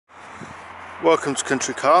Welcome to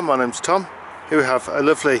Country Car, my name's Tom. Here we have a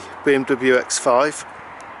lovely BMW X5.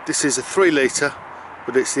 This is a 3 litre,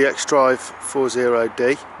 but it's the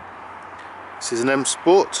XDRIVE40D. This is an M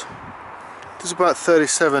Sport. Does about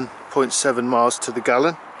 37.7 miles to the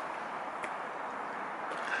gallon.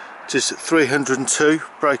 Just 302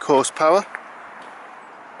 brake horsepower.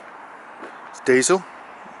 It's diesel,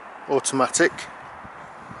 automatic.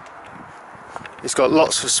 It's got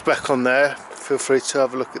lots of spec on there. Feel free to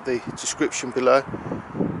have a look at the description below.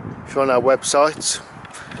 If you're on our website,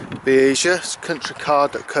 be easier, it's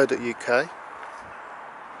countrycar.co.uk.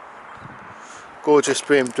 Gorgeous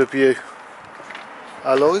BMW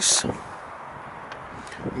alloys,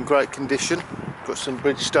 in great condition. Got some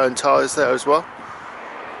Bridgestone tyres there as well.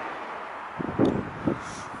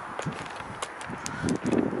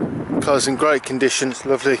 Car's in great condition, it's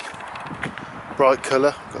lovely bright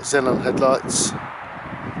colour, got xenon headlights.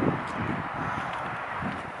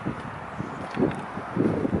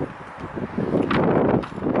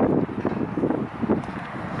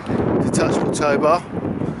 Detachable tow bar,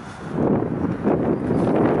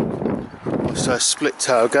 also a split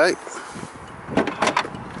tailgate.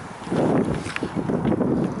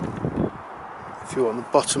 If you want the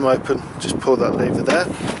bottom open, just pull that lever there.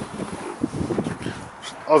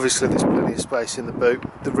 Obviously there's plenty of space in the boot.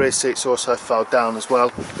 The rear seats also fold down as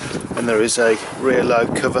well, and there is a rear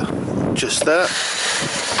load cover just there.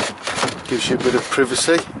 Gives you a bit of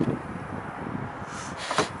privacy. Let's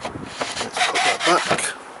put that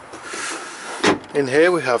back. In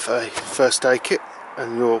here we have a first aid kit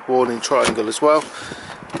and your warning triangle as well.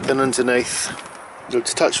 Then underneath, your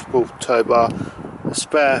detachable tow bar, a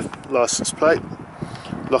spare license plate,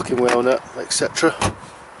 locking wheel nut, etc.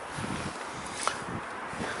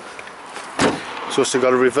 It's also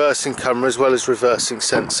got a reversing camera as well as reversing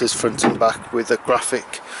sensors front and back with a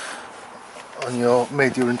graphic on your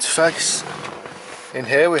media interface. In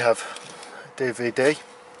here we have DVD,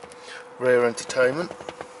 rear entertainment,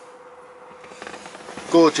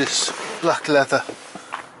 gorgeous black leather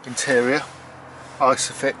interior,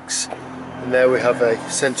 Isofix, and there we have a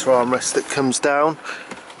centre armrest that comes down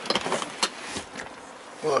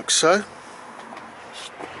like so.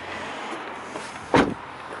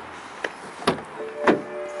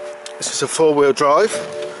 This is a 4-wheel drive.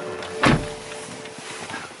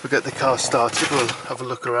 If we get the car started, we'll have a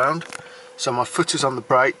look around. So my foot is on the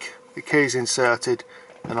brake, the key is inserted,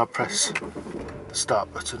 and I press the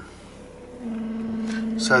start button.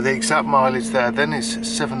 So the exact mileage there then is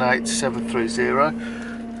 78730.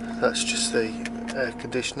 That's just the air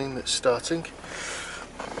conditioning that's starting.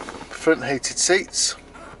 Front heated seats,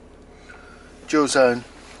 dual zone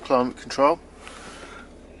climate control,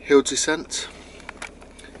 hill descent.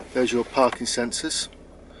 There's your parking sensors.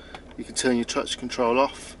 You can turn your touch control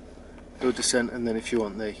off, hill descent, and then if you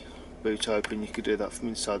want the boot open you could do that from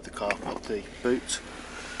inside the car, pop the boot.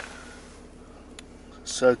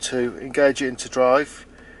 So to engage it into drive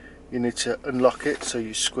you need to unlock it, so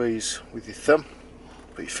you squeeze with your thumb,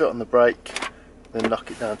 put your foot on the brake, then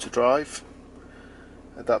knock it down to drive.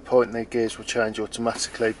 At that point the gears will change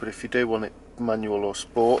automatically, but if you do want it manual or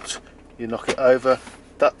sport you knock it over,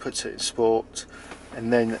 that puts it in sport.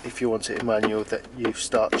 And then if you want it in manual, that you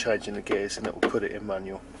start changing the gears and it will put it in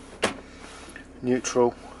manual.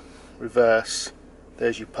 Neutral, reverse,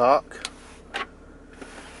 there's your park.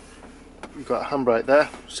 You've got a handbrake there,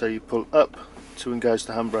 so you pull up to engage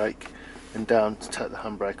the handbrake and down to take the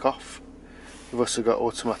handbrake off. You've also got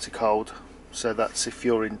automatic hold, so that's if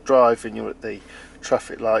you're in drive and you're at the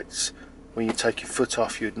traffic lights, when you take your foot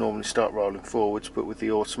off you'd normally start rolling forwards, but with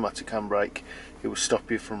the automatic handbrake it will stop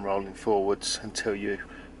you from rolling forwards until you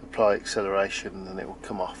apply acceleration, and then it will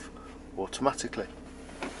come off automatically.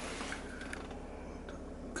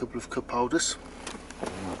 A couple of cup holders,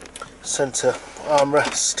 centre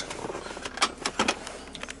armrest.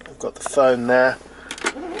 I've got the phone there,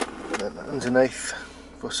 and then underneath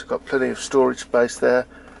I've also got plenty of storage space there.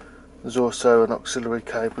 There's also an auxiliary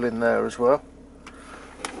cable in there as well.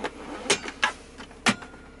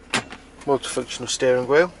 Multifunctional steering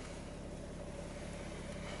wheel,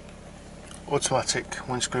 automatic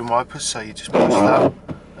windscreen wipers, so you just push that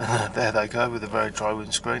and there they go with a very dry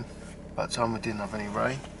windscreen. That time we didn't have any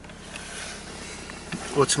rain.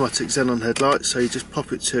 Automatic xenon headlights, so you just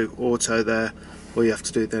pop it to auto there. All you have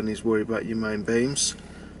to do then is worry about your main beams.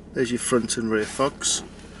 There's your front and rear fogs.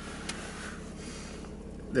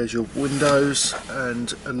 There's your windows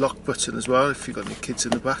and a lock button as well if you've got any kids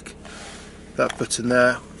in the back. That button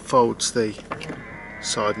there folds the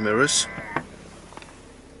side mirrors.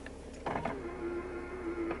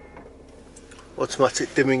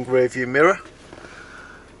 Automatic dimming rear view mirror.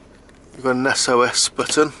 You've got an SOS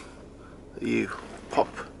button that you pop,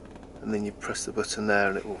 and then you press the button there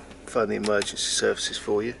and it will phone the emergency services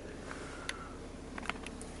for you.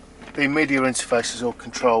 The media interface is all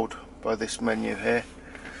controlled by this menu here.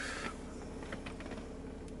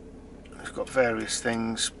 It's got various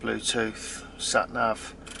things, Bluetooth,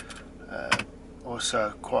 sat-nav.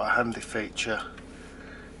 Also quite a handy feature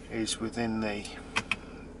is within the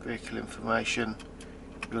vehicle information,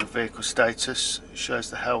 your vehicle status. It shows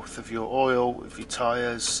the health of your oil, of your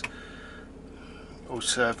tyres, all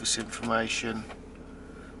service information,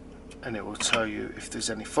 and it will tell you if there's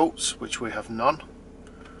any faults, which we have none.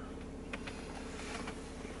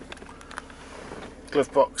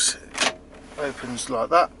 Glove box opens like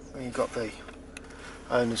that, and you've got the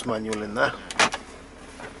owner's manual in there.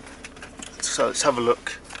 So let's have a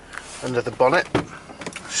look under the bonnet.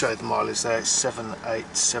 I'll show you the mileage there, it's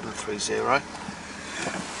 78730.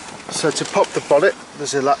 So to pop the bonnet,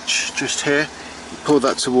 there's a latch just here. You pull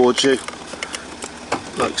that towards you,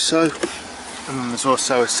 like so. And then there's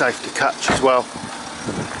also a safety catch as well,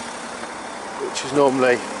 which is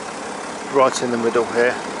normally right in the middle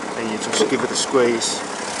here. And you just give it a squeeze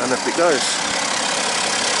and up it goes.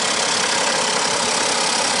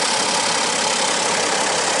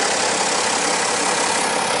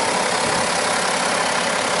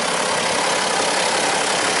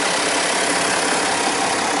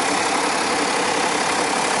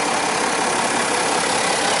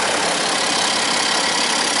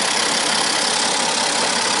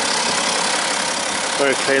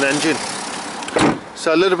 Very clean engine.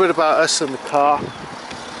 So a little bit about us and the car.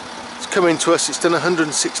 It's coming to us, it's done a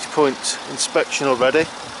 160-point inspection already.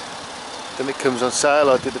 Then it comes on sale.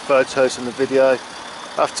 I did the photos and the video.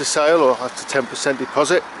 After sale, or after 10%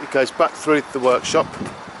 deposit, it goes back through the workshop.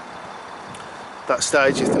 At that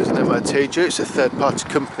stage, if there's an MOT due, it's a third-party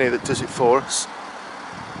company that does it for us.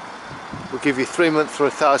 We'll give you 3 month or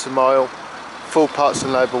 1,000 mile full parts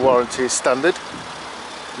and labour warranty as standard.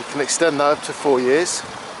 You can extend that up to 4 years,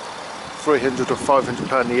 £300 or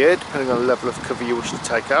 £500 a year, depending on the level of cover you wish to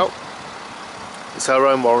take out. It's our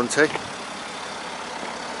own warranty. If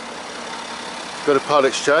you've got a part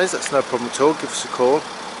exchange, that's no problem at all. Give us a call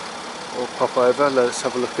or pop over, let us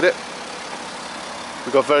have a look at it.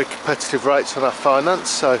 We've got very competitive rates on our finance,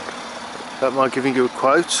 so don't mind giving you a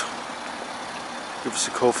quote. Give us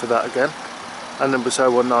a call for that again. Our number's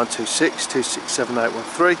 01926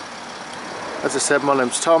 267813. As I said, my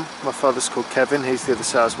name's Tom, my father's called Kevin, he's the other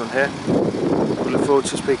salesman here. We look forward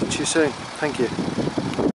to speaking to you soon. Thank you.